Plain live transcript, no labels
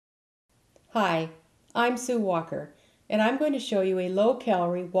Hi, I'm Sue Walker, and I'm going to show you a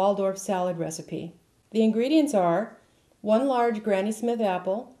low-calorie Waldorf salad recipe. The ingredients are 1 large Granny Smith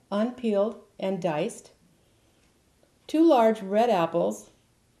apple, unpeeled and diced, 2 large red apples,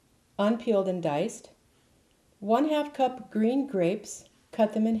 unpeeled and diced, 1/2 cup green grapes,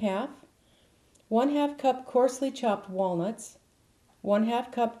 cut them in half, 1/2 cup coarsely chopped walnuts, 1/2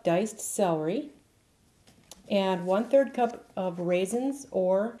 cup diced celery, and 1/3 cup of raisins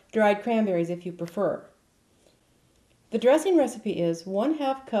or dried cranberries if you prefer. The dressing recipe is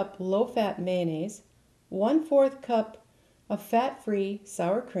 1/2 cup low-fat mayonnaise, 1/4 cup of fat-free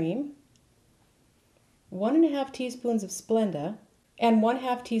sour cream, 1½ teaspoons of Splenda, and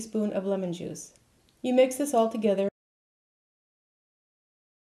 1/2 teaspoon of lemon juice. You mix this all together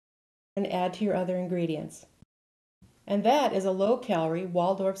and add to your other ingredients. And that is a low-calorie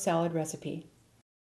Waldorf salad recipe.